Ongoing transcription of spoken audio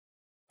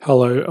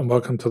Hello and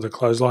welcome to the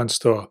Clothesline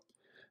Store.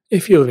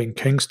 If you live in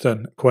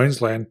Kingston,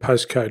 Queensland,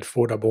 postcode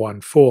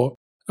 4114,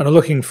 and are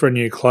looking for a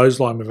new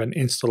clothesline with an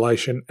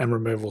installation and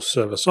removal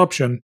service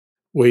option,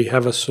 we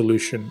have a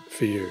solution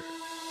for you.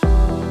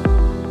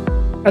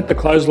 At the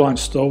Clothesline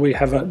Store, we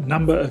have a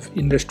number of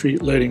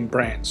industry-leading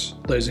brands.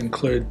 These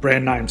include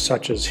brand names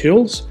such as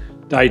Hills,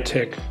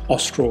 Daytech,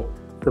 Austral,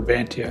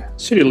 Brabantia,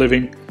 City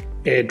Living,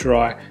 Air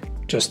Dry,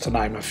 just to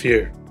name a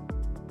few.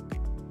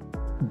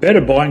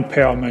 Better buying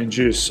power means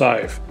you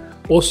save.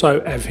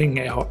 Also,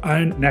 having our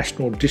own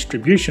national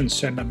distribution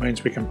centre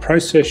means we can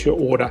process your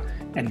order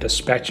and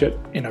dispatch it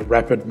in a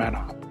rapid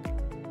manner.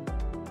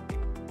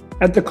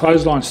 At the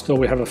Clothesline Store,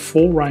 we have a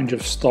full range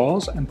of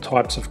styles and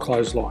types of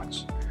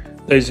clotheslines.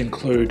 These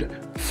include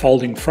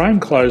folding frame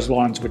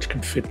clotheslines which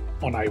can fit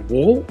on a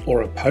wall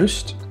or a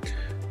post,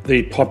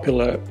 the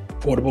popular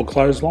portable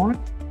clothesline,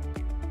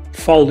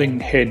 folding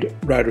head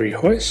rotary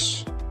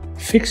hoists,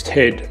 fixed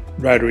head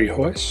rotary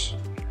hoists,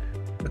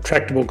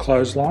 retractable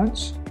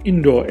clotheslines,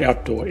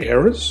 indoor-outdoor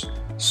airers,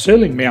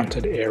 ceiling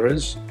mounted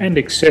airers, and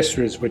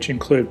accessories which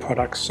include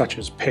products such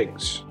as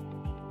pegs.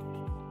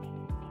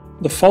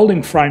 The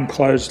folding frame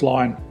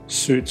clothesline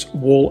suits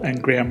wall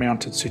and ground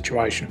mounted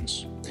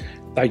situations.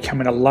 They come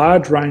in a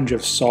large range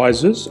of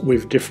sizes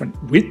with different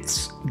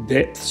widths,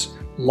 depths,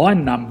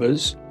 line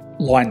numbers,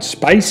 line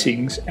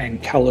spacings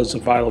and colours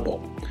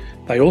available.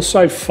 They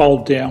also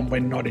fold down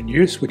when not in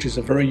use, which is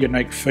a very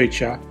unique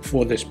feature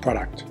for this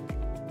product.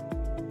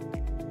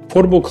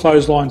 Portable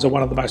clotheslines are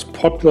one of the most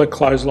popular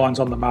clotheslines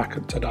on the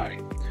market today.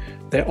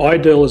 They're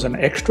ideal as an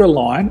extra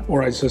line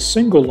or as a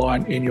single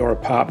line in your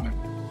apartment.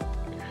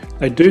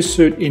 They do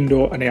suit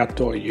indoor and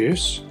outdoor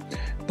use.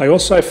 They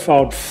also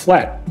fold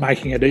flat,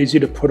 making it easy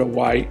to put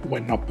away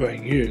when not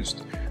being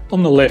used.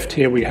 On the left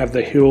here we have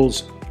the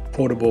Hills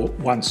Portable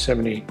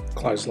 170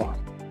 clothesline.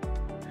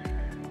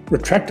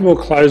 Retractable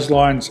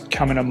clotheslines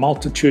come in a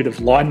multitude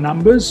of line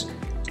numbers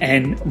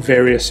and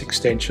various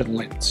extension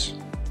lengths.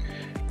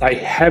 They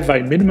have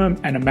a minimum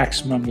and a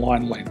maximum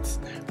line length,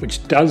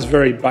 which does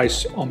vary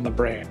based on the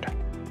brand.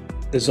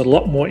 There's a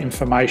lot more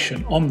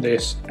information on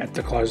this at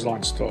the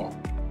Clothesline Store.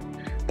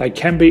 They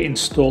can be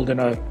installed in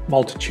a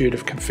multitude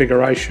of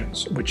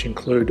configurations, which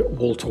include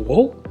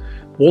wall-to-wall,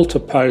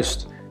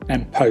 wall-to-post,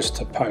 and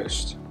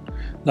post-to-post.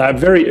 They are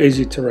very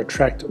easy to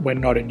retract when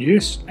not in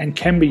use and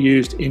can be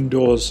used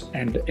indoors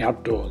and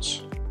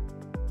outdoors.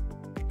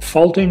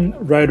 Folding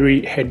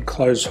rotary head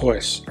clothes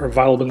hoists are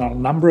available in a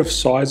number of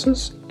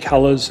sizes,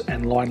 colours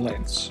and line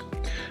lengths.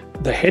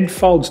 The head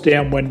folds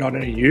down when not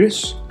in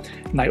use,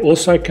 and they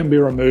also can be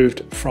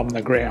removed from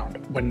the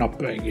ground when not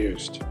being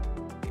used.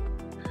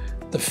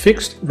 The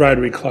fixed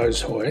rotary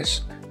clothes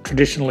hoist,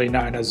 traditionally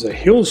known as the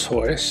Hills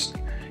hoist,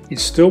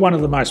 is still one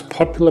of the most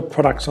popular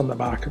products on the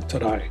market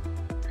today.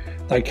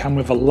 They come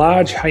with a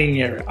large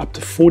hanging area up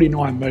to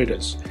 49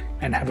 metres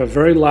and have a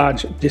very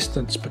large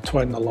distance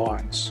between the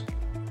lines.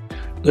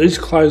 These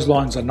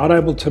clotheslines are not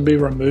able to be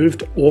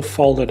removed or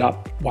folded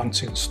up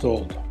once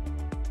installed.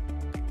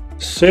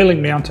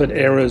 Ceiling mounted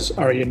airers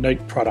are a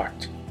unique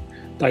product.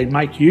 They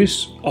make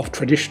use of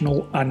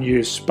traditional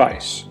unused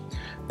space.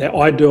 They're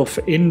ideal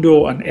for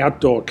indoor and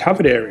outdoor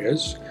covered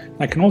areas.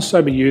 They can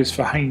also be used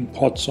for hanging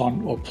pots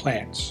on or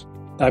plants.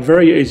 They're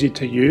very easy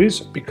to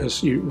use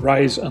because you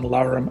raise and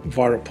lower them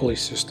via a pulley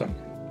system.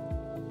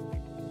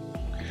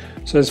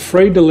 So there's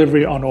free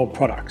delivery on all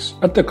products.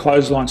 At the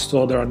Clothesline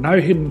Store, there are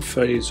no hidden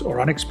fees or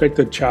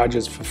unexpected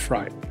charges for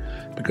freight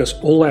because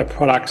all our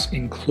products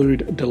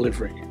include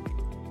delivery.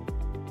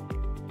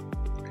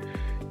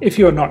 If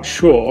you're not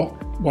sure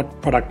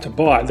what product to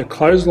buy, the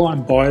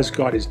Clothesline Buyer's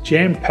Guide is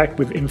jam-packed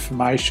with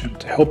information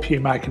to help you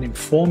make an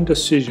informed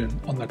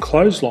decision on the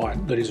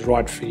clothesline that is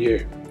right for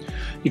you.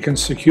 You can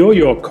secure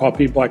your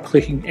copy by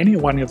clicking any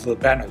one of the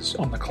banners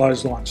on the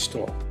Clothesline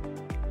Store.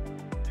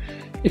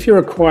 If you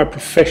require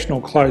professional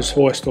clothes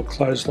hoist or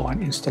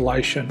clothesline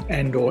installation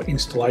and/or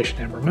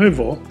installation and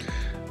removal,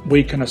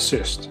 we can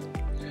assist.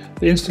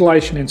 The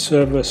installation and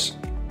service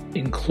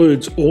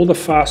includes all the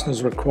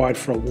fasteners required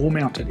for a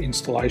wall-mounted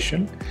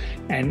installation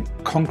and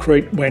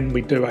concrete when we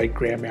do a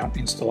ground mount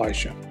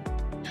installation.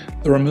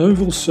 The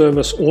removal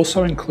service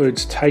also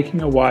includes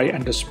taking away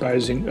and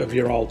disposing of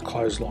your old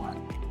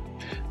clothesline.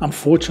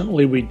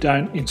 Unfortunately, we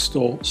don't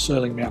install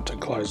ceiling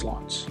mounted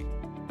clotheslines.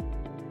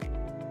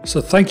 So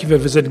thank you for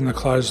visiting the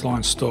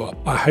Clothesline Store.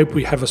 I hope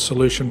we have a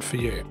solution for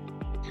you.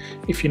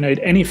 If you need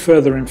any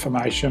further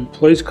information,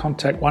 please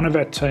contact one of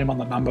our team on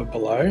the number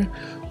below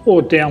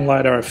or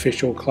download our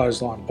official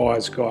Clothesline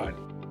Buyer's Guide.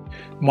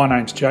 My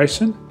name's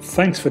Jason,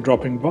 thanks for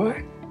dropping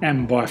by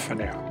and bye for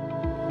now.